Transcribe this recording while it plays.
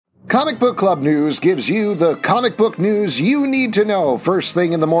Comic Book Club News gives you the comic book news you need to know first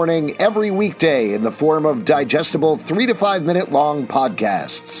thing in the morning every weekday in the form of digestible 3 to 5 minute long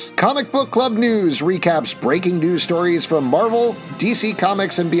podcasts. Comic Book Club News recaps breaking news stories from Marvel, DC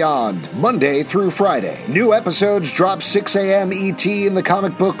Comics, and beyond, Monday through Friday. New episodes drop 6 a.m. ET in the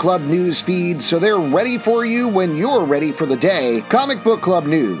Comic Book Club News feed, so they're ready for you when you're ready for the day. Comic Book Club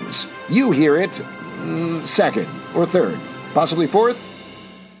News. You hear it second or third, possibly fourth.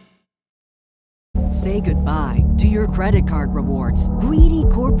 Say goodbye to your credit card rewards. Greedy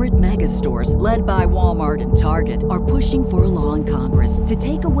corporate mega stores, led by Walmart and Target, are pushing for a law in Congress to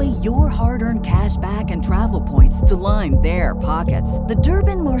take away your hard-earned cash back and travel points to line their pockets. The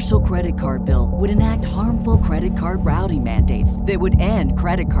Durbin-Marshall credit card bill would enact harmful credit card routing mandates that would end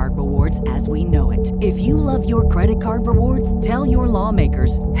credit card rewards as we know it. If you love your credit card rewards, tell your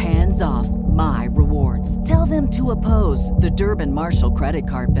lawmakers, hands off my rewards. Tell them to oppose the Durbin-Marshall credit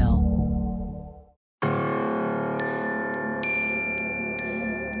card bill.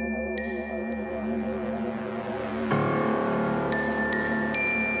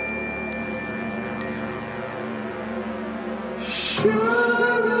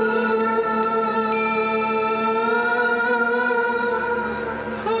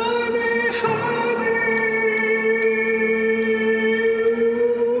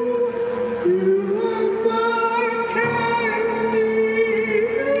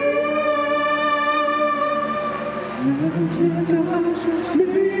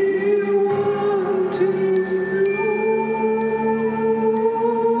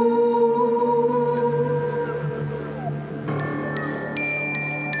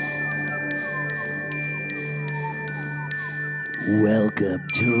 Welcome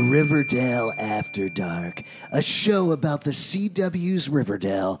to Riverdale After Dark, a show about the CW's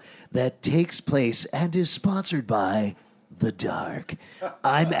Riverdale that takes place and is sponsored by The Dark.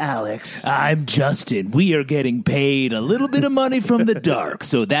 I'm Alex. I'm Justin. We are getting paid a little bit of money from The Dark,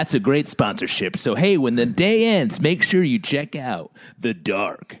 so that's a great sponsorship. So, hey, when the day ends, make sure you check out The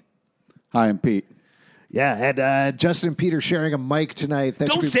Dark. Hi, I'm Pete. Yeah, and Justin and Peter sharing a mic tonight.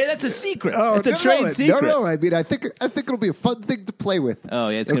 Don't say that's a secret. Oh, it's a trade secret. No. I mean, I think it'll be a fun thing to play with. Oh,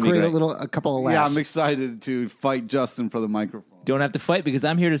 yeah, it's it'll going to be create great. a couple of laughs. Yeah, I'm excited to fight Justin for the microphone. Don't have to fight because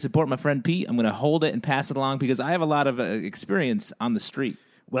I'm here to support my friend Pete. I'm going to hold it and pass it along because I have a lot of experience on the street.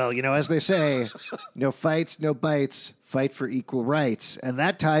 Well, as they say, no fights, no bites, fight for equal rights. And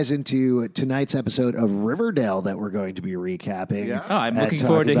that ties into tonight's episode of Riverdale that we're going to be recapping. Yeah. Oh, I'm looking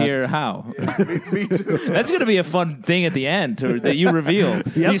forward to hear how. Me too. That's going to be a fun thing at the end that you reveal.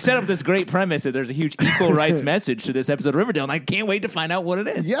 You set up this great premise that there's a huge equal rights message to this episode of Riverdale, and I can't wait to find out what it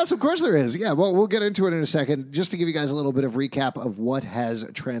is. Yes, of course there is. Yeah, well, we'll get into it in a second. Just to give you guys a little bit of recap of what has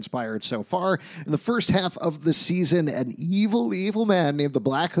transpired so far. In the first half of the season, an evil, evil man named the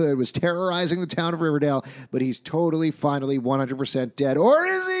Black Hood was terrorizing the town of Riverdale, but he's finally 100% dead. Or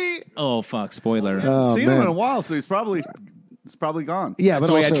is he? Oh, fuck. Spoiler. Seen him in a while, so he's probably gone. Yeah, That's but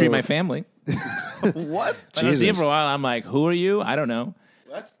the way also, I treat my family. What? I don't see him for a while. I'm like, who are you? I don't know.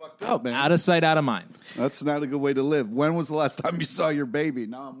 That's fucked up, man. Out of sight, out of mind. That's not a good way to live. When was the last time you saw your baby?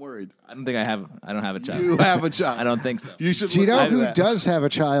 Now I'm worried. I don't think I have. I don't have a child. You have a child. I don't think so. You should. Do you know look into who that. does have a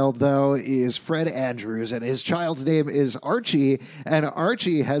child, though, is Fred Andrews, and his child's name is Archie, and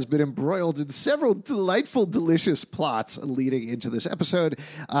Archie has been embroiled in several delightful, delicious plots leading into this episode.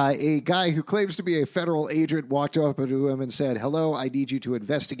 A guy who claims to be a federal agent walked up to him and said, "Hello, I need you to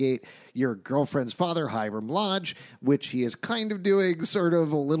investigate your girlfriend's father, Hiram Lodge," which he is kind of doing, sort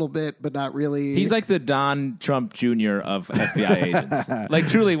of, a little bit, but not really. He's like the Don Trump Jr. of FBI agents. Like,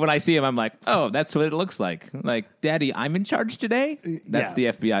 truly, when I see him, I'm like, oh, that's what it looks like. Like, Daddy, I'm in charge today? That's the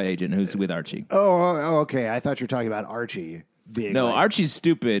FBI agent who's with Archie. Oh, okay. I thought you were talking about Archie being No, like, Archie's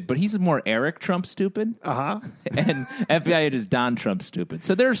stupid, but he's more Eric Trump stupid. Uh-huh. And FBI agent is Don Trump stupid.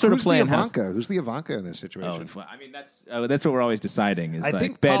 So they're sort of playing house. Who's the Ivanka in this Oh, situation? I mean, that's what we're always deciding. Is I like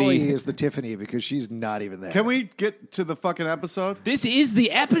think Betty Polly is the Tiffany because she's not even there. Can we get to the fucking episode? This is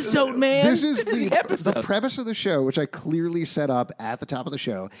the episode, man. This is the episode. premise of the show, which I clearly set up at the top of the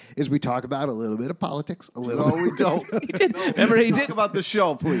show, is we talk about a little bit of politics, a little. No, we don't. Remember, he Talk did. about the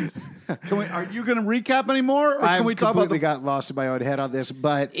show, please. Are you going to recap anymore, or can I we talk about completely got lost in my own head on this,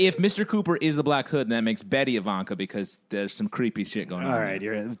 but If Mr. Cooper is the Black Hood, then that makes Betty Ivanka because there's some creepy shit going on. all right,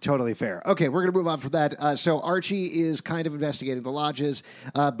 you're totally fair. Okay, we're going to move on from that. So Archie is kind of investigating the lodges,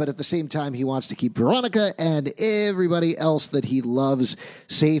 but at the same time, he wants to keep Veronica and everybody else that he loves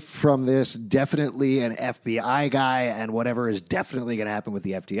safe from this. Definitely an FBI guy, and whatever is definitely going to happen with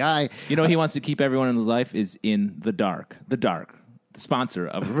the FDI. You know, he wants to keep everyone in his life is in the dark. The dark. the sponsor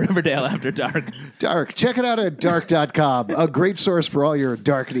of Riverdale After Dark. Dark. Check it out at dark.com. A great source for all your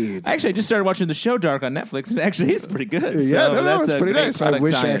dark needs. Actually, I just started watching the show Dark on Netflix, and actually it's pretty good. Yeah, So that's it's a pretty great nice. I product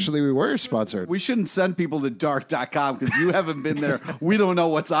wish tie-in. actually we were sponsored. We shouldn't send people to dark.com because you haven't been there. We don't know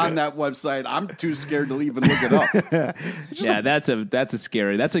what's on that website. I'm too scared to even look it up. Yeah, that's a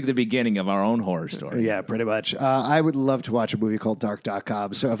scary. That's like the beginning of our own horror story. Yeah, pretty much. I would love to watch a movie called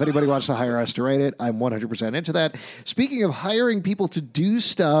dark.com. So if anybody wants to hire us to write it, I'm 100% into that. Speaking of hiring people to do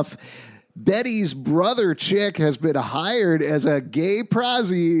stuff, Betty's brother chick has been hired as a gay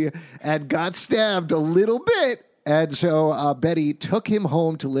prosy and got stabbed a little bit. And so Betty took him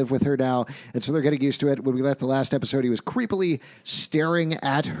home to live with her now. And so they're getting used to it. When we left the last episode, he was creepily staring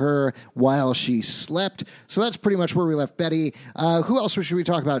at her while she slept. So that's pretty much where we left Betty. Who else should we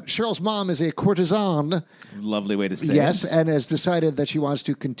talk about? Cheryl's mom is a courtesan. Lovely way to say Yes, it. and has decided that she wants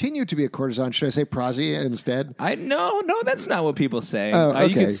to continue to be a courtesan. Should I say prosy instead? No, that's not what people say. Oh, You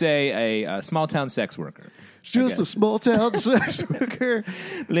okay. could say a small town sex worker. Just a small town sex worker.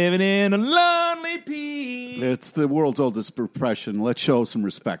 Living in a lonely peak. It's the world's oldest profession. Let's show some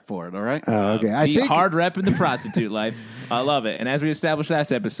respect for it, all right? Oh, okay. I Be think hard repping the prostitute life. I love it. And as we established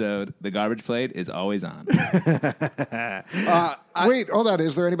last episode, the garbage plate is always on. Wait, hold on.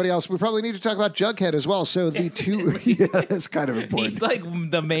 Is there anybody else? We probably need to talk about Jughead as well. So the two, yeah, that's kind of important. He's like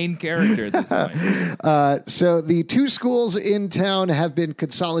the main character at this point. So the two schools in town have been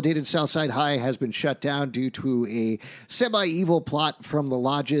consolidated. Southside High has been shut down due to a semi-evil plot from the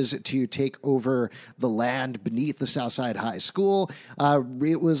lodges to take over the land beneath the Southside High School.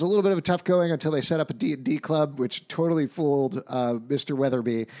 It was a little bit of a tough going until they set up a D&D club, which totally fooled Mr.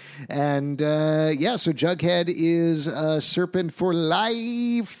 Weatherby. And so Jughead is a serpent for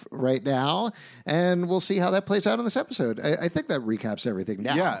life right now. And we'll see how that plays out in this episode. I think that recaps everything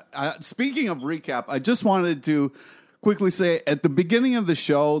now. Yeah. Speaking of recap, I just wanted to quickly say at the beginning of the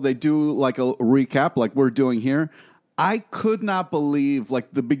show, they do like a recap like we're doing here. I could not believe,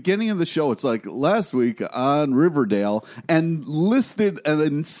 like, the beginning of the show, it's like last week on Riverdale, and listed an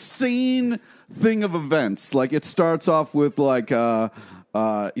insane thing of events. Like, it starts off with, like, the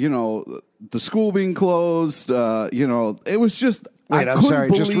school being closed. It was just... Wait, I I'm couldn't sorry.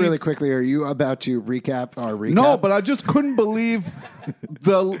 Just believe- really quickly, are you about to recap our recap? No, but I just couldn't believe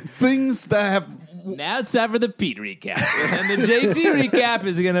the things that have... Now it's time for the Pete recap. And the JT recap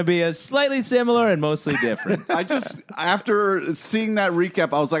is going to be a slightly similar and mostly different. I just, after seeing that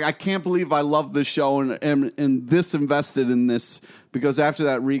recap, I was like, I can't believe I love this show and this invested in this, because after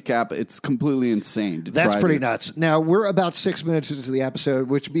that recap, it's completely insane. That's pretty nuts. Now, we're about 6 minutes into the episode,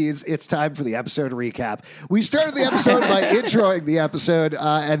 which means it's time for the episode recap. We started the episode by introing the episode,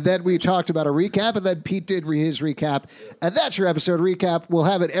 and then we talked about a recap, and then Pete did his recap, and that's your episode recap. We'll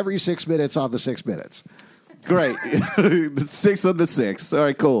have it every 6 minutes on the 6 minutes. Great. 6 on the 6. All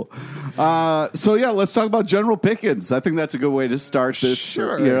right, cool. Let's talk about General Pickens. I think that's a good way to start this.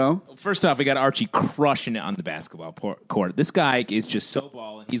 Sure. You know? First off, we got Archie crushing it on the basketball court. This guy is just so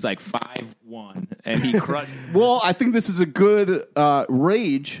balling. He's like 5'1", and he crushed. Well, I think this is a good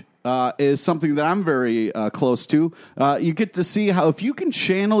rage. Is something that I'm very close to. You get to see how if you can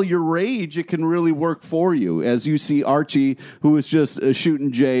channel your rage, it can really work for you. As you see Archie, who is just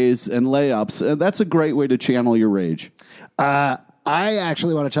shooting J's and layups, and that's a great way to channel your rage. I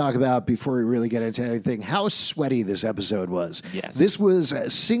actually want to talk about, before we really get into anything, how sweaty this episode was. Yes. This was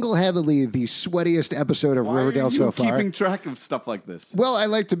single-handedly the sweatiest episode of Riverdale so far. Keeping track of stuff like this? Well, I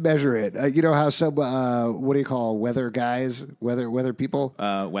like to measure it. You know how some, what do you call weather guys, weather people?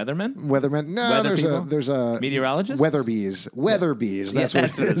 Weatherman? Weathermen? No, Weather people? there's a Meteorologist? Weatherbees. Weatherbees. That's, Yeah,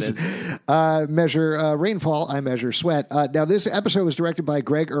 what it is. Measure rainfall. I measure sweat. Now, this episode was directed by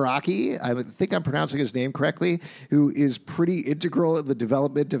Greg Araki. I think I'm pronouncing his name correctly. Who is pretty integral in the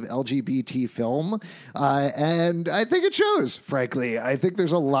development of LGBT film, and I think it shows. Frankly, I think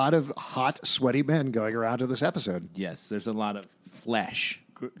there's a lot of hot, sweaty men going around in this episode. Yes, there's a lot of flesh.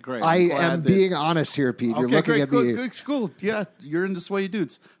 Great. I I'm glad am that- being honest here, Pete. You're Okay, looking great, at me. good, cool. Yeah, you're into sweaty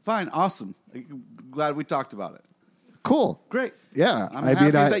dudes. Fine, awesome. Glad we talked about it. Cool. Great. Yeah, I'm I happy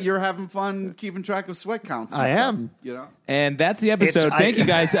mean, that you're having fun keeping track of sweat counts. and I stuff, am. You know. And that's the episode. Thank you,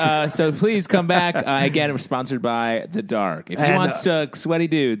 guys. So please come back. Again, we're sponsored by The Dark. If you And, want sweaty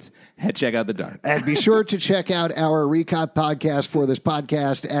dudes, check out The Dark. And be sure to check out our recap podcast for this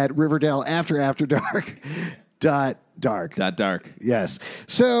podcast at Riverdale After Dark. Dark. Dark. Yes.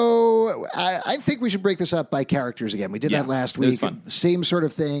 So I think we should break this up by characters again. We did Yeah, that last it was week. fun. Same sort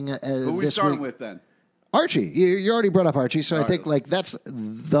of thing. Who are we this starting week. with then? Archie, you already brought up Archie, so I think like that's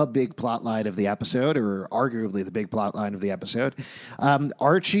the big plot line of the episode, or arguably the big plot line of the episode.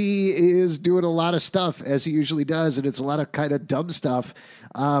 Archie is doing a lot of stuff, as he usually does, and it's a lot of kind of dumb stuff.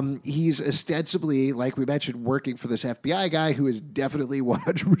 He's ostensibly, like we mentioned, working for this FBI guy who is definitely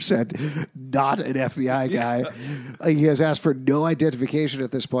 100% not an FBI guy. He has asked for no identification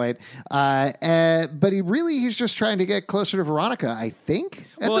at this point. But he's just trying to get closer to Veronica, I think,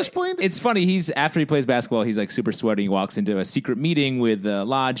 at this point. It's funny. After he plays basketball, he's like super sweaty. He walks into a secret meeting with the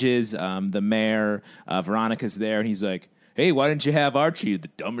lodges, the mayor, Veronica's there, and he's like, hey, why didn't you have Archie, the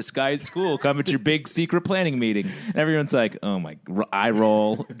dumbest guy at school, come at your big secret planning meeting? And everyone's like, oh my, eye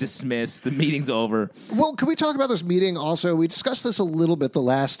roll, dismiss, the meeting's over. Well, can we talk about this meeting also? We discussed this a little bit the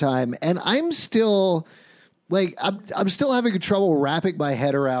last time, and I'm still... I'm still having trouble wrapping my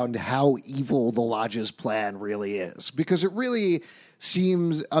head around how evil the lodge's plan really is, because it really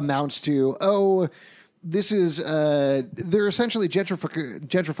amounts to, this is they're essentially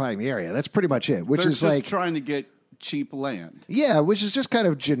gentrifying the area. That's pretty much it. Which they're is just like trying to get cheap land. Yeah, which is just kind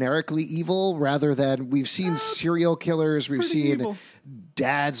of generically evil, rather than we've seen serial killers, we've seen evil.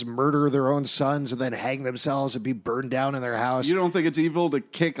 Dads murder their own sons and then hang themselves and be burned down in their house. You don't think it's evil to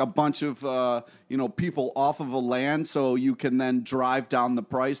kick a bunch of people off of a land so you can then drive down the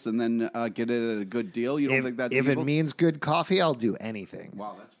price and then get it at a good deal? You don't think that's if evil? It means good coffee, I'll do anything.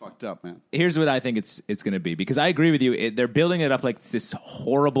 Wow, that's fucked up, man. Here's what I think it's going to be, because I agree with you. They're building it up like it's this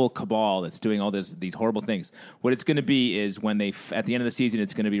horrible cabal that's doing all these horrible things. What it's going to be is when at the end of the season,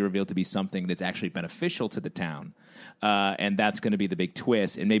 it's going to be revealed to be something that's actually beneficial to the town. And that's going to be the big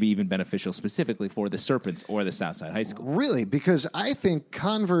twist, and maybe even beneficial specifically for the Serpents or the Southside High School. Really? Because I think,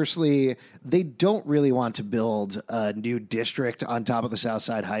 conversely, they don't really want to build a new district on top of the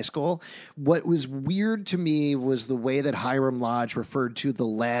Southside High School. What was weird to me was the way that Hiram Lodge referred to the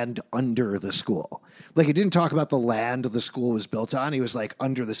land under the school. Like, he didn't talk about the land the school was built on. He was like,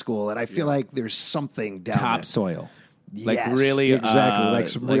 under the school. And I feel like there's something down there. Topsoil. Yes, really, exactly, like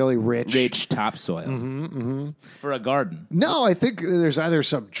some really rich topsoil for a garden. No, I think there's either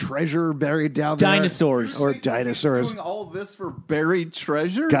some treasure buried down there, dinosaurs, or dinosaurs. Doing all this for buried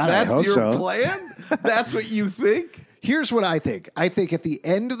treasure? God, that's I hope your so. plan? That's what you think? Here's what I think. I think at the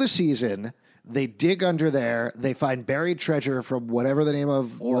end of the season, they dig under there, they find buried treasure from whatever the name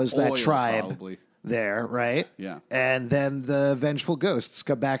of was that oil, tribe. probably. There, right? Yeah. And then the vengeful ghosts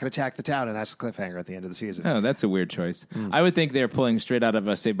come back and attack the town, and that's the cliffhanger at the end of the season. Oh, that's a weird choice. I would think they're pulling straight out of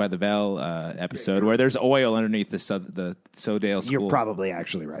a Saved by the Bell episode where there's oil underneath the Sodale school. You're probably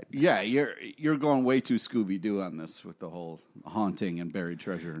actually right. Yeah, you're going way too Scooby-Doo on this with the whole haunting and buried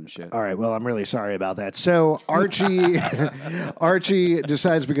treasure and shit. All right, well, I'm really sorry about that. So Archie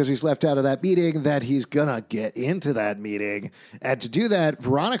decides, because he's left out of that meeting, that he's going to get into that meeting. And to do that,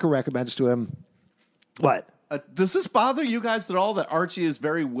 Veronica recommends to him... What? Does this bother you guys at all that Archie is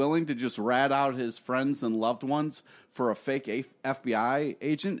very willing to just rat out his friends and loved ones for a fake FBI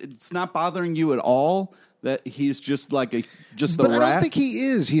agent? It's not bothering you at all that he's just like a rat? I don't think he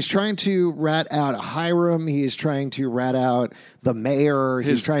is. He's trying to rat out Hiram. He's trying to rat out the mayor.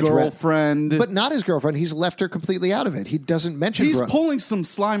 His He's trying girlfriend. but not his girlfriend. He's left her completely out of it. He doesn't mention He's pulling some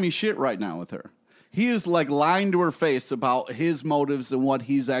slimy shit right now with her. He is like lying to her face about his motives and what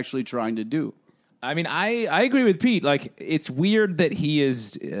he's actually trying to do. I mean, I agree with Pete. Like, it's weird that he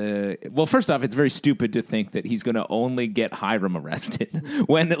is... well, first off, it's very stupid to think that he's going to only get Hiram arrested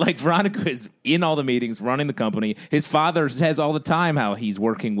when, like, Veronica is in all the meetings, running the company. His father says all the time how he's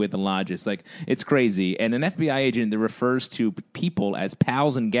working with the lodges. Like, it's crazy. And an FBI agent that refers to people as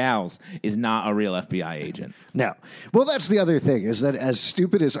pals and gals is not a real FBI agent. No. Well, that's the other thing, is that as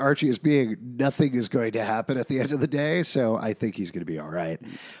stupid as Archie is being, nothing is going to happen at the end of the day, so I think he's going to be all right.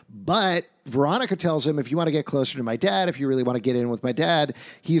 But Veronica tells him, if you want to get closer to my dad, if you really want to get in with my dad,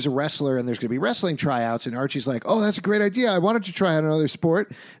 he's a wrestler and there's going to be wrestling tryouts. And Archie's like, oh, that's a great idea. I wanted to try out another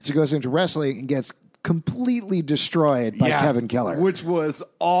sport. So he goes into wrestling and gets completely destroyed by Kevin Keller. Which was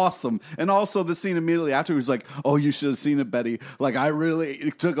awesome. And also the scene immediately after, he was like, oh, you should have seen it, Betty. Like,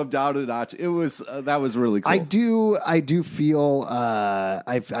 it took him down a notch. It was, that was really cool. I do feel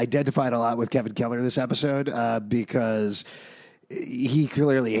I've identified a lot with Kevin Keller this episode because he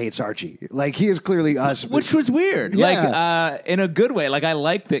clearly hates Archie. Like, he is clearly us. Which was weird. Yeah. Like, in a good way. Like, I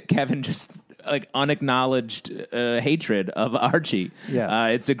like that Kevin just... like unacknowledged hatred of Archie. Yeah.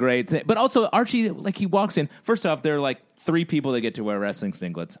 It's a great thing. But also Archie, like, he walks in. First off, they're like 3 people that get to wear wrestling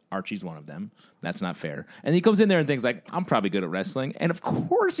singlets. Archie's one of them. That's not fair. And he comes in there and thinks like, I'm probably good at wrestling. And of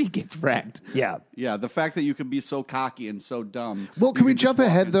course he gets wrecked. Yeah. Yeah, the fact that you can be so cocky and so dumb. Well, can we jump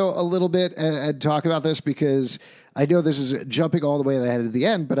ahead, though, a little bit and talk about this? Because I know this is jumping all the way ahead of the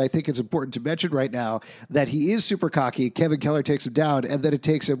end, but I think it's important to mention right now that he is super cocky. Kevin Keller takes him down, and then it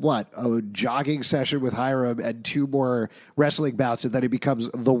takes him, a jogging session with Hiram and 2 more wrestling bouts, and then he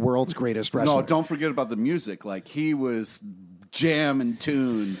becomes the world's greatest wrestler. No, don't forget about the music. Like, he was jamming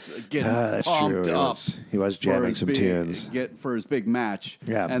tunes, getting that's pumped true. up. He was for jamming his some tunes. for his big match.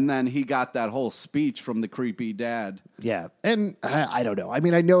 Yeah. And then he got that whole speech from the creepy dad. Yeah, and I don't know. I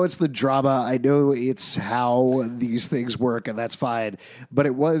mean, I know it's the drama. I know it's how these things work, and that's fine. But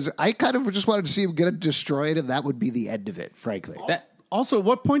I kind of just wanted to see him get it destroyed, and that would be the end of it, frankly. Also, at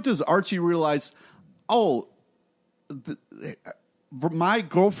what point does Archie realize, my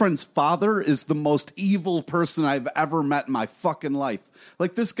girlfriend's father is the most evil person I've ever met in my fucking life?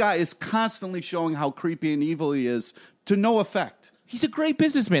 Like, this guy is constantly showing how creepy and evil he is to no effect. He's a great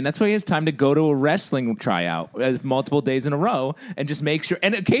businessman. That's why he has time to go to a wrestling tryout multiple days in a row and just make sure,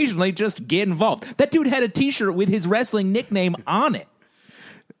 and occasionally just get involved. That dude had a T-shirt with his wrestling nickname on it.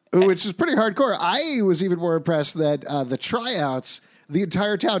 Which is pretty hardcore. I was even more impressed that the tryouts, the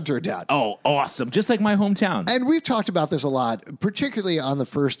entire town turned out. Oh, awesome. Just like my hometown. And we've talked about this a lot, particularly on the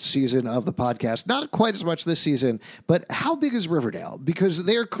first season of the podcast. Not quite as much this season, but how big is Riverdale? Because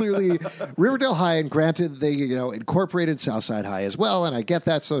they're clearly Riverdale High, and granted, they incorporated Southside High as well, and I get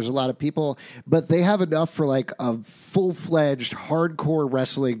that, so there's a lot of people, but they have enough for like a full-fledged hardcore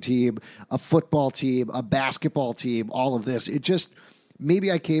wrestling team, a football team, a basketball team, all of this. It just...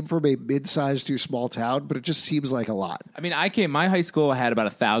 Maybe I came from a mid-sized to small town, but it just seems like a lot. I mean, my high school had about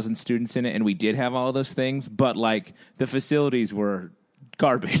 1,000 students in it, and we did have all of those things, but like the facilities were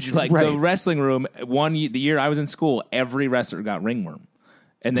garbage. Like the wrestling room, the year I was in school, every wrestler got ringworm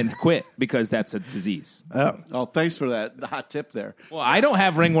and then quit because that's a disease. Oh, thanks for that hot tip there. Well, I don't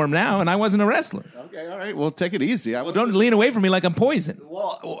have ringworm now, and I wasn't a wrestler. Okay, all right. Well, take it easy. Well, don't lean away from me like I'm poison.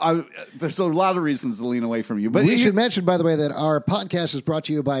 Well, there's a lot of reasons to lean away from you. But we should mention, by the way, that our podcast is brought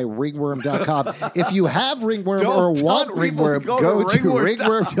to you by ringworm.com. If you have ringworm or want ringworm, go to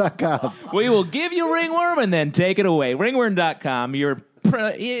ringworm.com. We will give you ringworm and then take it away. Ringworm.com, your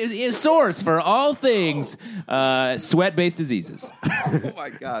source for all things sweat-based diseases. Oh my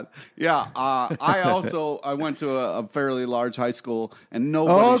God! Yeah, I went to a fairly large high school, and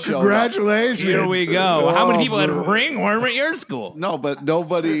nobody showed congratulations! up. Here we go. How many people had ringworm at your school? No, but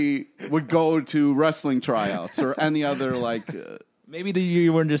nobody would go to wrestling tryouts or any other like. Maybe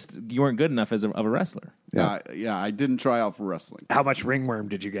you weren't good enough of a wrestler. Yeah, I didn't try out for wrestling. How much ringworm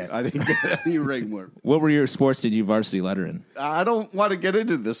did you get? I didn't get any ringworm. What were your sports did you varsity letter in? I don't want to get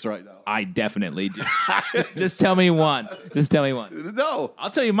into this right now. I definitely do. Just tell me one. No. I'll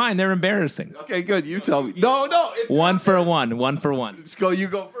tell you mine. They're embarrassing. Okay, good. You tell me. No. One for one. Let's go. You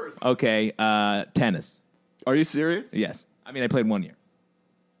go first. Okay. Tennis. Are you serious? Yes. I mean, I played 1 year.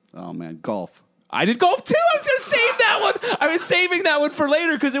 Oh, man. Golf. I did golf too. I was going to save that one. I was saving that one for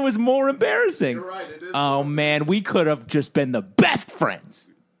later because it was more embarrassing. You're right. It is. Oh, man. We could have just been the best friends.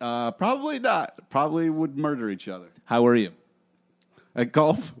 Probably not. Probably would murder each other. How were you? At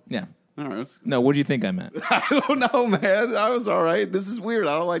golf? Yeah. All right. No, what do you think I meant? I don't know, man. I was all right. This is weird.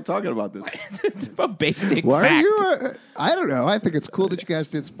 I don't like talking about this. It's a basic Why fact. are you? I don't know. I think it's cool that you guys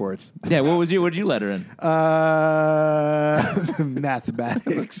did sports. Yeah, what did you letter in?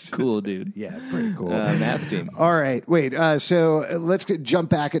 Mathematics. Cool, dude. Yeah, pretty cool. Math team. All right, wait. So let's jump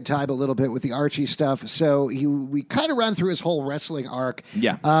back in time a little bit with the Archie stuff. So we kind of ran through his whole wrestling arc.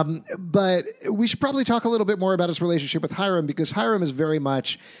 Yeah. But we should probably talk a little bit more about his relationship with Hiram, because Hiram is very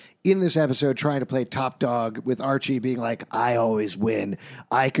much in this episode trying to play top dog with Archie, being like, I always win.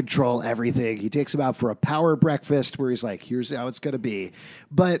 I control everything. He takes him out for a power breakfast where he's like, here's how it's going to be.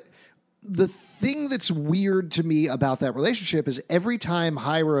 But the thing that's weird to me about that relationship is every time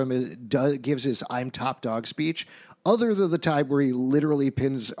Hiram gives his I'm top dog speech, other than the time where he literally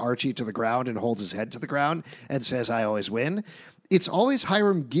pins Archie to the ground and holds his head to the ground and says, I always win, it's always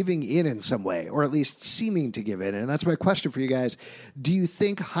Hiram giving in some way, or at least seeming to give in. And that's my question for you guys. Do you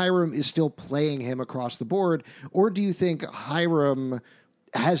think Hiram is still playing him across the board, or do you think Hiram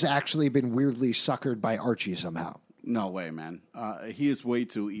has actually been weirdly suckered by Archie somehow? No way, man. He is way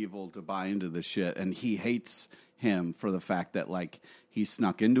too evil to buy into this shit, and he hates him for the fact that like he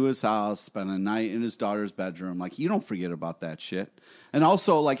snuck into his house, spent a night in his daughter's bedroom. Like, you don't forget about that shit. And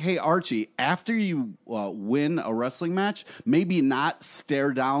also, like, hey, Archie, after you win a wrestling match, maybe not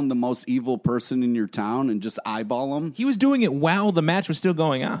stare down the most evil person in your town and just eyeball him. He was doing it while the match was still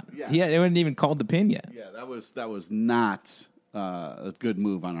going on. Yeah. They hadn't even called the pin yet. Yeah, that was not a good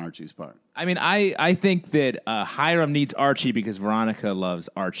move on Archie's part. I mean, I think that Hiram needs Archie because Veronica loves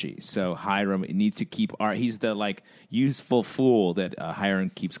Archie. So Hiram needs to keep he's the like useful fool that Hiram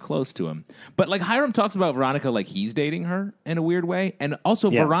keeps close to him. But like Hiram talks about Veronica like he's dating her in a weird way, and also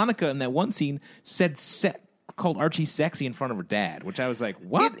Veronica in that one scene called Archie sexy in front of her dad, which I was like,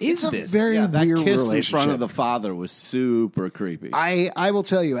 what is it's this? a very That weird kiss relationship. in front of the father was super creepy. I will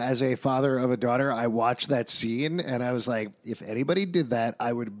tell you, as a father of a daughter, I watched that scene and I was like, if anybody did that,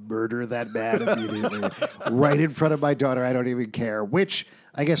 I would murder that man immediately, right in front of my daughter. I don't even care. Which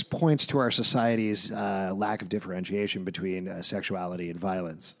I guess points to our society's lack of differentiation between sexuality and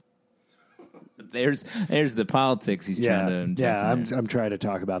violence. There's the politics he's trying to inject in there. I'm trying to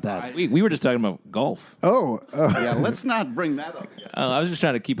talk about that. We were just talking about golf. Yeah, let's not bring that up again. I was just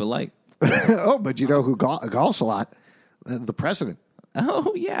trying to keep it light. But you know who golfs a lot? The president.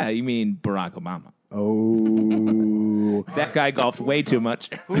 Oh, yeah. You mean Barack Obama. Oh, That guy golfed way too much.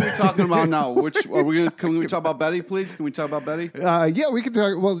 Who are we talking about now? Can we talk about Betty, please? Can we talk about Betty? yeah, we can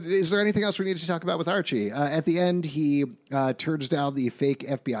talk. Well, is there anything else we need to talk about with Archie? At the end, he turns down the fake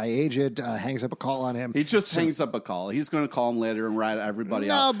FBI agent, hangs up a call on him. He just hangs up a call. He's going to call him later and rat everybody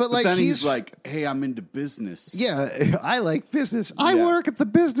out. but like then he's he's like, "Hey, I'm into business. Yeah, I like business. I Yeah. work at the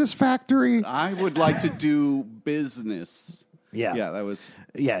business factory. I would like to do business." Yeah. yeah, that was.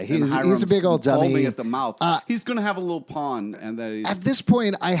 Yeah, and he's a Hiram's big old dummy. foaming at the mouth. He's going to have a little pawn, and then he's. At this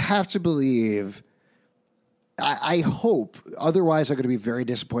point, I have to believe. I hope. Otherwise, I'm going to be very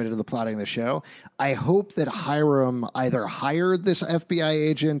disappointed in the plotting of the show. I hope that Hiram either hired this FBI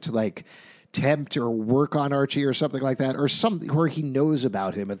agent to like tempt or work on Archie or something like that, or something where he knows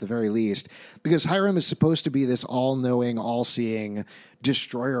about him at the very least, because Hiram is supposed to be this all-knowing, all-seeing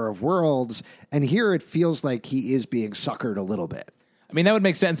destroyer of worlds, and here it feels like he is being suckered a little bit. I mean, that would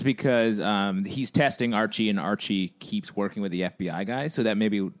make sense because he's testing Archie, and Archie keeps working with the FBI guy, so that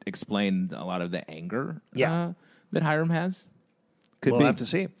maybe would explain a lot of the anger that Hiram has. Could We'll be. have to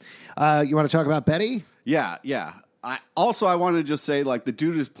see. You want to talk about Betty? Yeah. I want to just say, like, the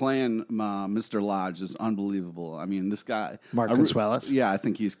dude who's playing Mr. Lodge is unbelievable. I mean, this guy, Mark Consuelos? Yeah, I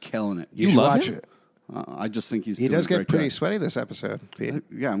think he's killing it. You should love watch him? it. I just think he's. He doing does a great get pretty job. sweaty this episode, Pete.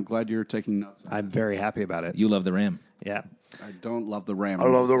 Yeah, I'm glad you're taking notes. I'm very happy about it. You love the Ram. Yeah. I don't love the Ram. I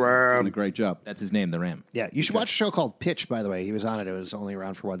love the He's Ram. doing a great job. That's his name, the Ram. Yeah, you should watch a show called Pitch, by the way. He was on it. It was only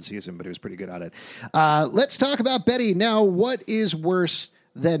around for one season, but he was pretty good on it. Let's talk about Betty. Now, what is worse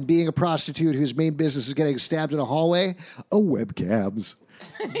than being a prostitute whose main business is getting stabbed in a hallway? Webcams.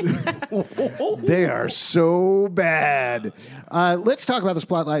 They are so bad. Let's talk about this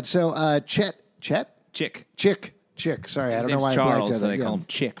plotline. So, Chick. Sorry, I His don't know name's why Charles, I blanked on so that. they Yeah. call him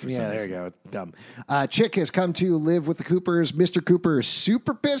Chick for some Yeah, there reason. you go. Dumb. Chick has come to live with the Coopers. Mr. Cooper is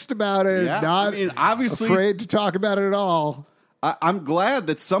super pissed about it. Yeah, Not I mean, obviously- afraid to talk about it at all. I'm glad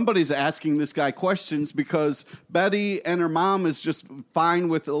that somebody's asking this guy questions because Betty and her mom is just fine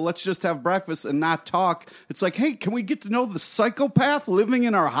with let's just have breakfast and not talk. It's like, hey, can we get to know the psychopath living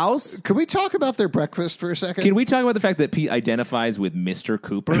in our house? Can we talk about their breakfast for a second? Can we talk about the fact that Pete identifies with Mr.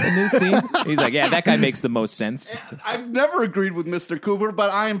 Cooper in this scene? He's like, yeah, that guy makes the most sense. I've never agreed with Mr. Cooper,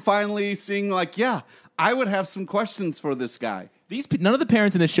 but I am finally seeing like, yeah, I would have some questions for this guy. None of the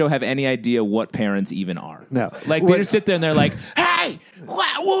parents in this show have any idea what parents even are. No. Like, they just sit there and they're like, hey, who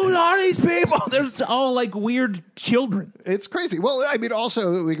are these people? They're just all like weird children. It's crazy. Well, I mean,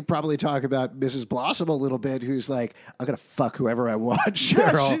 also, we could probably talk about Mrs. Blossom a little bit, who's like, I'm going to fuck whoever I want,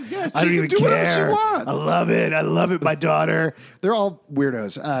 Cheryl. she I don't can even do whatever she care. wants. I love it, my daughter. They're all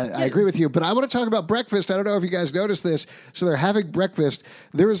weirdos. I agree with you. But I want to talk about breakfast. I don't know if you guys noticed this. So they're having breakfast.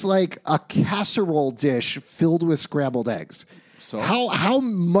 There was like a casserole dish filled with scrambled eggs. So? How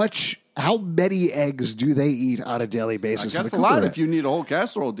many eggs do they eat on a daily basis? That's in a the lot Cooper if you need a whole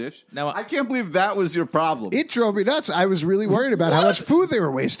casserole dish. Now, I can't believe that was your problem. It drove me nuts. I was really worried about how much food they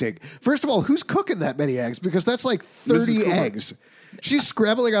were wasting. First of all, who's cooking that many eggs? Because that's like 30 Mrs. Cooper. eggs. She's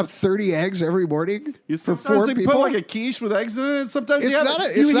scrambling up 30 eggs every morning for Sometimes 4 they people. put like a quiche with eggs in it. Sometimes It's you not a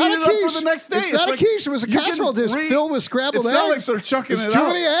you quiche. heat it up for the next day. It's not a like, quiche. It was a you can casserole dish filled with scrambled eggs. It's not like they're chucking It's it too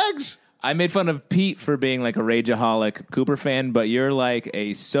out. many eggs. I made fun of Pete for being like a rageaholic Cooper fan, but you're like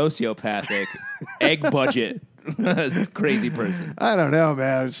a sociopathic egg budget crazy person. I don't know,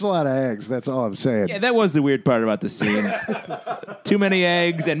 man. It's a lot of eggs. That's all I'm saying. Yeah, that was the weird part about the scene. Too many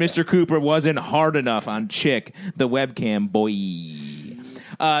eggs, and Mr. Cooper wasn't hard enough on Chick, the webcam boy.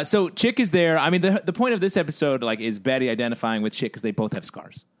 So Chick is there. I mean, the point of this episode is Betty identifying with Chick because they both have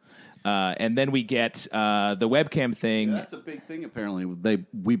scars. And then we get the webcam thing. Yeah, that's a big thing, apparently.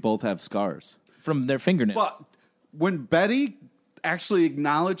 We both have scars. From their fingernails. But when Betty actually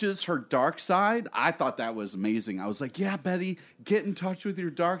acknowledges her dark side, I thought that was amazing. I was like, yeah, Betty, get in touch with your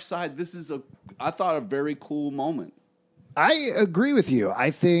dark side. This is I thought, a very cool moment. I agree with you.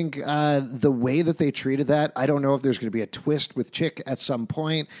 I think the way that they treated that, I don't know if there's going to be a twist with Chick at some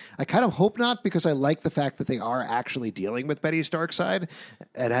point. I kind of hope not, because I like the fact that they are actually dealing with Betty's dark side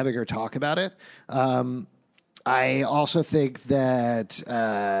and having her talk about it. I also think that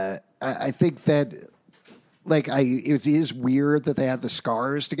it is weird that they have the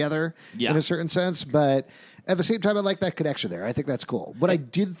scars together in a certain sense, but at the same time, I like that connection there. I think that's cool. What I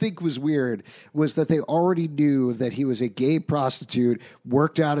did think was weird was that they already knew that he was a gay prostitute,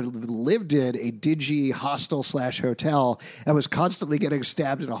 worked out and lived in a dingy hostel/hotel, and was constantly getting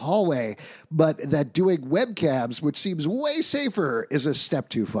stabbed in a hallway, but that doing webcams, which seems way safer, is a step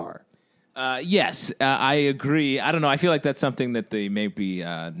too far. Yes, I agree. I don't know. I feel like that's something that they maybe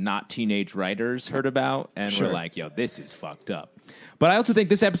not teenage writers heard about and were like, yo, this is fucked up. But I also think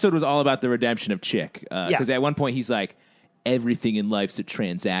this episode was all about the redemption of Chick. Because at one point he's like, everything in life's a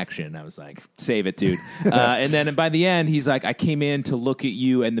transaction. I was like, save it, dude. And then by the end, he's like, I came in to look at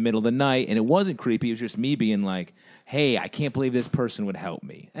you in the middle of the night, and it wasn't creepy. It was just me being like, hey, I can't believe this person would help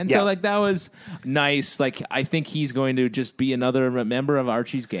me. And so that was nice. I think he's going to just be another member of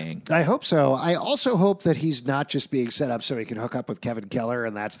Archie's gang. I hope so. I also hope that he's not just being set up so he can hook up with Kevin Keller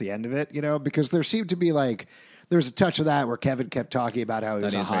and that's the end of it, because there seemed to be there's a touch of that where Kevin kept talking about how he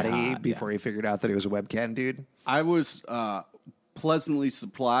was a hottie before he figured out that he was a webcam dude. I was pleasantly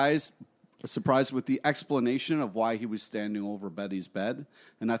surprised with the explanation of why he was standing over Betty's bed,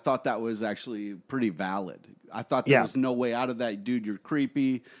 and I thought that was actually pretty valid. I thought there was no way out of that, dude. You're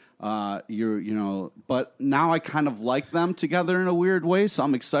creepy. But now I kind of like them together in a weird way, so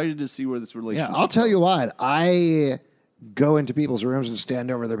I'm excited to see where this relationship I'll tell goes. you what, I go into people's rooms and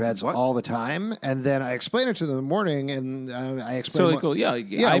stand over their beds all the time, and then I explain it to them in the morning, and I explain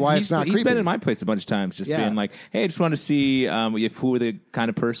why it's not creepy. He's been in my place a bunch of times, just being like, hey, I just want to see who the kind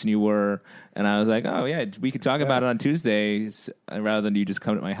of person you were. And I was like, oh, yeah, we could talk about it on Tuesdays rather than you just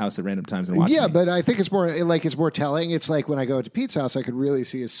come to my house at random times and watch me. But I think it's more telling. It's like when I go to Pete's house, I could really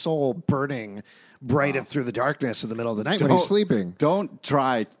see his soul burning bright through the darkness in the middle of the night when he's sleeping. Don't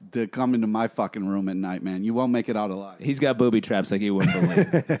try to come into my fucking room at night, man. You won't make it out alive. He's got booby traps like you wouldn't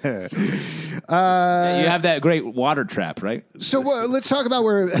believe. You have that great water trap, right? So let's talk about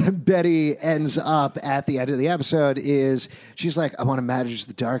where Betty ends up at the end of the episode. She's like, I want to manage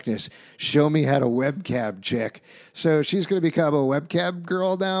the darkness. Show me how to webcam, Chick. So she's going to become a webcam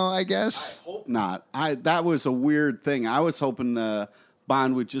girl now, I guess? I hope not. That was a weird thing. I was hoping the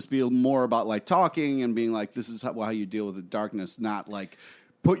bond would just be more about talking and being like, this is how you deal with the darkness, not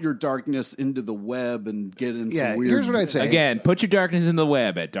put your darkness into the web and get in some weird... Here's what I'd say. Again, put your darkness in the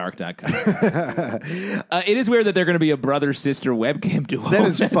web at dark.com. It is weird that they're going to be a brother-sister webcam duo. That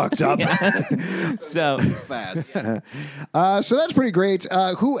is fucked up. So fast. So that's pretty great.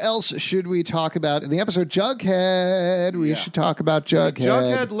 Who else should we talk about in the episode? Jughead. We should talk about Jughead.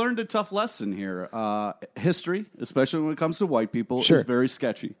 Jughead learned a tough lesson here. History, especially when it comes to white people, is very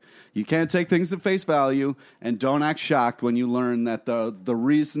sketchy. You can't take things at face value, and don't act shocked when you learn that the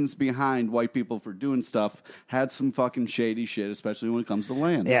reasons behind white people for doing stuff had some fucking shady shit, especially when it comes to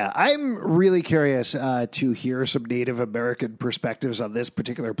land. Yeah, I'm really curious to hear some Native American perspectives on this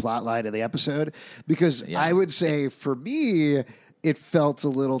particular plot line of the episode, because I would say for me, it felt a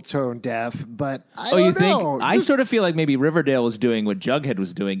little tone deaf, but I don't know. You think? I sort of feel like maybe Riverdale was doing what Jughead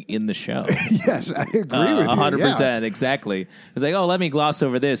was doing in the show. Yes, I agree with you. 100%, exactly. It's like, let me gloss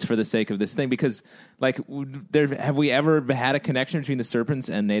over this for the sake of this thing, because have we ever had a connection between the serpents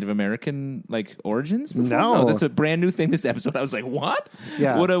and Native American origins before? No, that's a brand new thing this episode. I was like, what?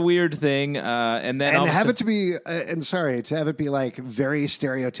 Yeah, what a weird thing. And have it to be, to have it be very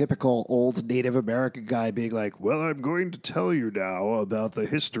stereotypical old Native American guy being like, well, I'm going to tell you now about the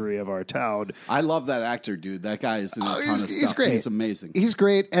history of our town. I love that actor, dude. That guy is in a ton of stuff. He's great. He's amazing. He's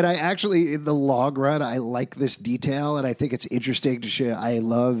great, and I actually, in the long run, I like this detail, and I think it's interesting to share. I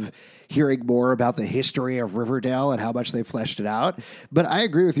love hearing more about the history of Riverdale and how much they fleshed it out. But I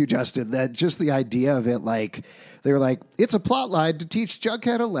agree with you, Justin, that just the idea of it, They were like, it's a plot line to teach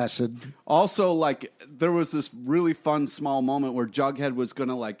Jughead a lesson. Also, like, there was this really fun small moment where Jughead was going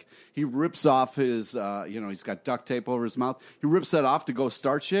to, like, he rips off his, he's got duct tape over his mouth. He rips that off to go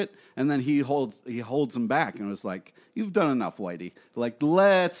start shit, and then he holds him back and was like, you've done enough, Whitey. Like,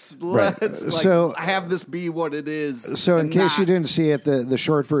 let's like, so, have this be what it is. So in case you didn't see it, the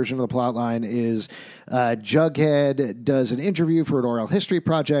short version of the plot line is Jughead does an interview for an oral history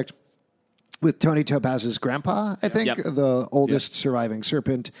project with Tony Topaz's grandpa, I think, the oldest surviving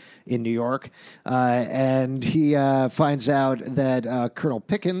serpent in New York. And he finds out that General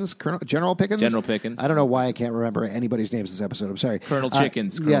Pickens, General Pickens. I don't know why I can't remember anybody's names this episode. I'm sorry. Colonel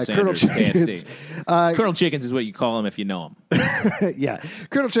Chickens, Colonel Colonel Sanders, Chickens. KFC. Colonel Chickens is what you call him if you know him. Yeah.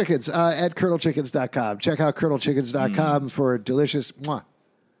 Colonel Chickens at colonelchickens.com. Check out colonelchickens.com for delicious... Mwah.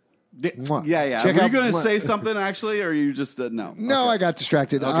 Yeah. Check Were you out- going to say something, actually, or are you just, no? No, Okay. I got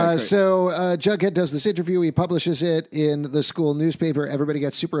distracted. Okay, great. So Jughead does this interview. He publishes it in the school newspaper. Everybody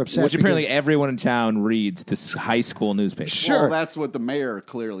gets super upset. Which apparently because- everyone in town reads this high school newspaper. Sure. Well, that's what the mayor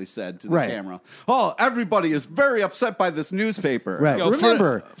clearly said to the Right. camera. Oh, everybody is very upset by this newspaper. Right. Yo,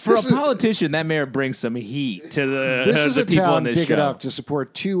 Remember, for a this is- politician, that mayor brings some heat to This is the a people town in this big show. enough to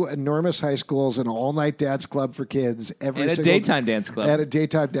support 2 enormous high schools, an all-night dance club for kids, And a daytime dance club. and a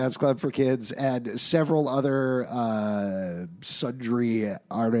daytime dance club for kids, and several other sundry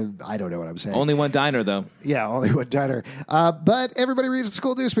art. I don't know what I'm saying. Only one diner, though. Yeah, only one diner. But everybody reads the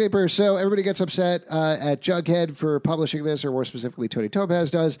school newspaper, so everybody gets upset at Jughead for publishing this, or more specifically, Tony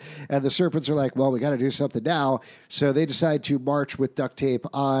Topaz does. And the Serpents are like, well, we got to do something now. So they decide to march with duct tape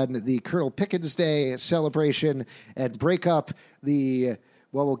on the Colonel Pickens Day celebration and break up the...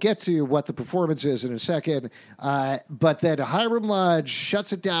 Well, we'll get to what the performance is in a second. But then Hiram Lodge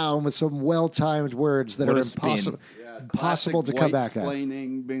shuts it down with some well-timed words that What are a spin. impossible to come back at.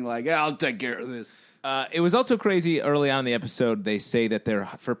 Explaining, being like, yeah, I'll take care of this. It was also crazy early on in the episode. They say that they're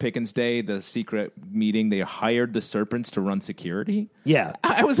for Pickens Day, the secret meeting. They hired the Serpents to run security. Yeah.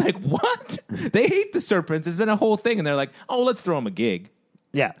 I was like, what? They hate the Serpents. It's been a whole thing, and they're like, oh, let's throw them a gig.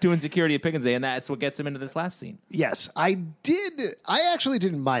 Yeah. Doing security at Pickens Day, and that's what gets him into this last scene. Yes, I actually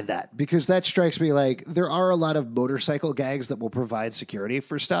didn't mind that because that strikes me like there are a lot of motorcycle gangs that will provide security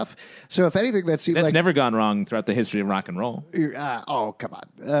for stuff. So if anything, that seems That's like never gone wrong throughout the history of rock and roll. oh, come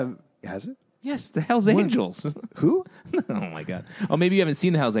on. Has it? Yes, the Hells Angels. Who? Oh, my God. Oh, maybe you haven't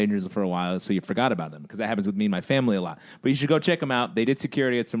seen the Hells Angels for a while, so you forgot about them, because that happens with me and my family a lot. But you should go check them out. They did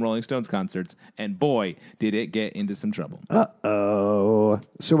security at some Rolling Stones concerts, and boy, did it get into some trouble. Oh.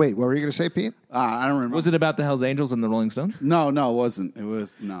 So wait, what were you going to say, Pete? I don't remember. Was it about the Hells Angels and the Rolling Stones? No, it wasn't. It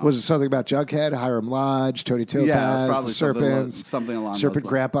was, no. Was it something about Jughead, Hiram Lodge, Tony Topaz, Yeah, it was probably the something Serpents, something along those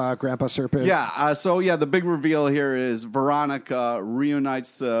Serpent lines. Grandpa Serpent? Yeah, the big reveal here is Veronica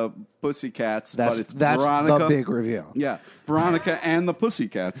reunites Pussycats. That's but it's the Veronica. big reveal. Yeah, Veronica and the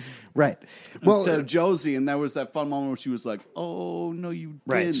Pussycats. Right. Well, Instead of Josie, and there was that fun moment where she was like, oh, no, you didn't.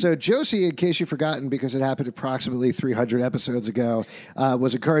 right. So Josie, in case you've forgotten, because it happened approximately 300 episodes ago,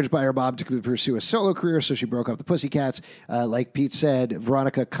 was encouraged by her mom to pursue a solo career, so she broke up the Pussycats. Like Pete said,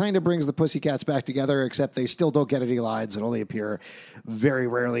 Veronica kind of brings the Pussycats back together, except they still don't get any lines and only appear very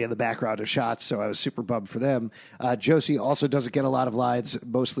rarely in the background of shots, so I was super bummed for them. Josie also doesn't get a lot of lines.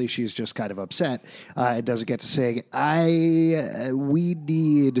 Mostly she's just kind of upset and doesn't get to sing. We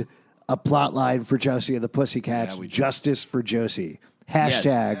need a plot line for Josie and the Pussycats. Justice for Josie.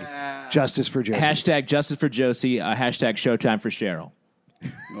 Hashtag Justice for Josie. Hashtag Justice for Josie. Hashtag Showtime for Cheryl.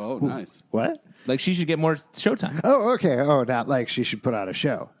 Oh, nice. What? Like, she should get more Showtime. Oh, okay. Oh, not like she should put on a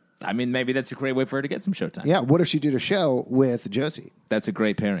show. I mean, maybe that's a great way for her to get some Showtime. Yeah, what if she did a show with Josie? That's a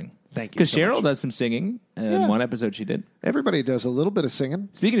great pairing. Thank you Because so Cheryl much. does some singing. In one episode she did. Everybody does a little bit of singing.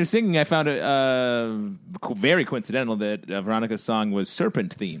 Speaking of singing, I found it very coincidental that Veronica's song was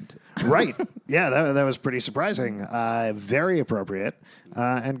serpent themed. Right. Yeah, that was pretty surprising. Very appropriate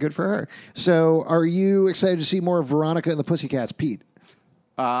and good for her. So are you excited to see more of Veronica and the Pussycats, Pete?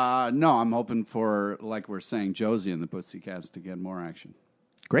 No, I'm hoping for, like we're saying, Josie and the Pussycats to get more action.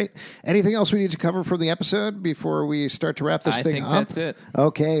 Great. Anything else we need to cover from the episode before we start to wrap this I thing think up? that's it.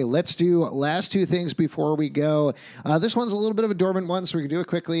 Okay, let's do last 2 things before we go. This one's a little bit of a dormant one, so we can do it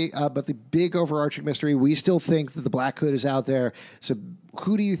quickly. But the big overarching mystery, we still think that the Black Hood is out there. So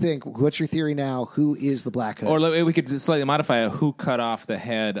who do you think, what's your theory now, who is the Black Hood? Or we could slightly modify it. Who cut off the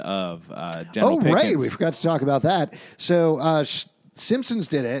head of General Pickens? Right, we forgot to talk about that. So Simpsons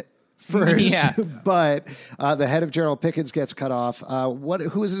did it first, Yeah. but the head of General Pickens gets cut off.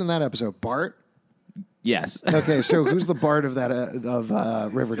 Who is it in that episode? Bart? Yes. Okay, so who's the Bart of that of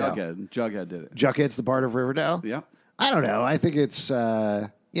Riverdale? Jughead did it. Jughead's the Bart of Riverdale? Yeah. I don't know. I think it's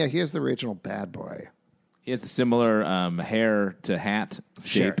he is the original bad boy. He has the similar hair to hat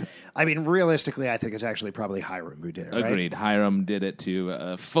shape. Sure. I mean, realistically, I think it's actually probably Hiram who did it, right? Agreed. Hiram did it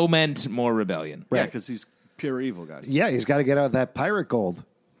to foment more rebellion. Yeah, because he's pure evil, guys. Yeah, he's got to get out that pirate gold.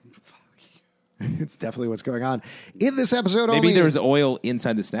 It's definitely what's going on. In this episode Maybe there was oil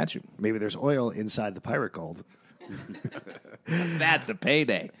inside the statue. Maybe there's oil inside the pirate gold. That's a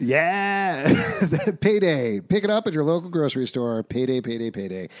payday. Yeah. Payday. Pick it up at your local grocery store. Payday, payday,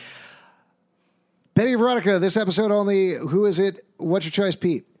 payday. Betty and Veronica, this episode only. Who is it? What's your choice,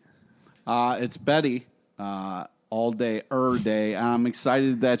 Pete? It's Betty. All day, day. I'm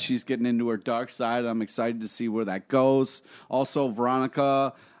excited that she's getting into her dark side. I'm excited to see where that goes. Also,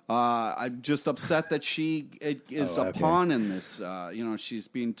 Veronica, I'm just upset that she is a pawn in this. She's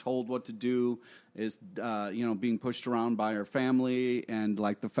being told what to do, is being pushed around by her family, and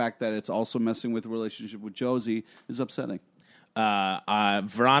like the fact that it's also messing with the relationship with Josie is upsetting.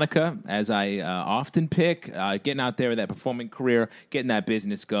 Veronica, as I often pick, getting out there with that performing career, getting that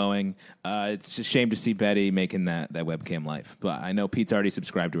business going. It's a shame to see Betty making that webcam life, but I know Pete's already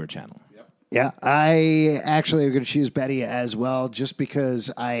subscribed to her channel. Yeah, I actually am going to choose Betty as well, just because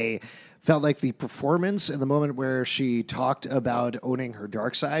I felt like the performance in the moment where she talked about owning her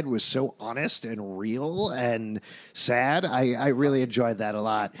dark side was so honest and real and sad. I really enjoyed that a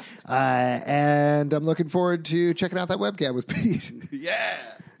lot. And I'm looking forward to checking out that webcam with Pete. Yeah.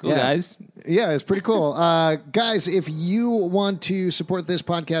 Cool, guys. Yeah, it's pretty cool. Guys, if you want to support this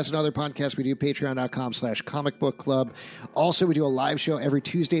podcast and other podcasts, we do patreon.com/Comic Book Club. Also, we do a live show every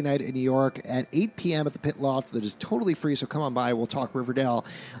Tuesday night in New York at 8 p.m. at the Pit Loft that is totally free, so come on by. We'll talk Riverdale.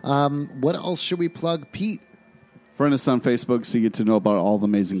 What else should we plug, Pete? Friend us on Facebook so you get to know about all the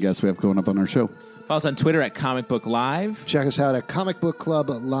amazing guests we have going up on our show. Follow us on Twitter at Comic Book Live. Check us out at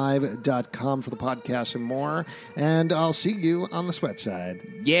comicbookclublive.com for the podcast and more. And I'll see you on the sweat side.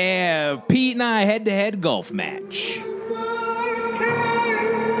 Yeah, Pete and I head-to-head golf match.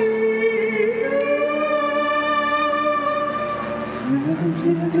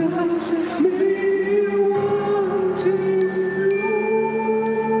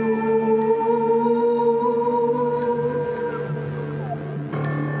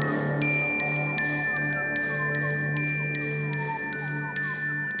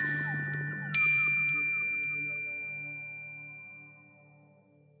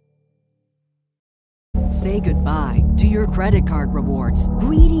 Say goodbye to your credit card rewards.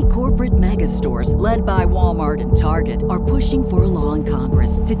 Greedy corporate mega stores, led by Walmart and Target, are pushing for a law in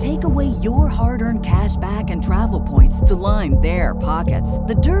Congress to take away your hard-earned cash back and travel points to line their pockets.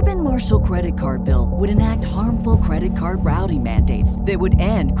 The Durbin-Marshall credit card bill would enact harmful credit card routing mandates that would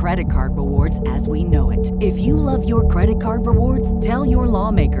end credit card rewards as we know it. If you love your credit card rewards, tell your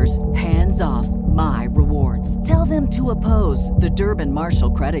lawmakers, hands off my rewards. Tell them to oppose the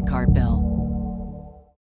Durbin-Marshall credit card bill.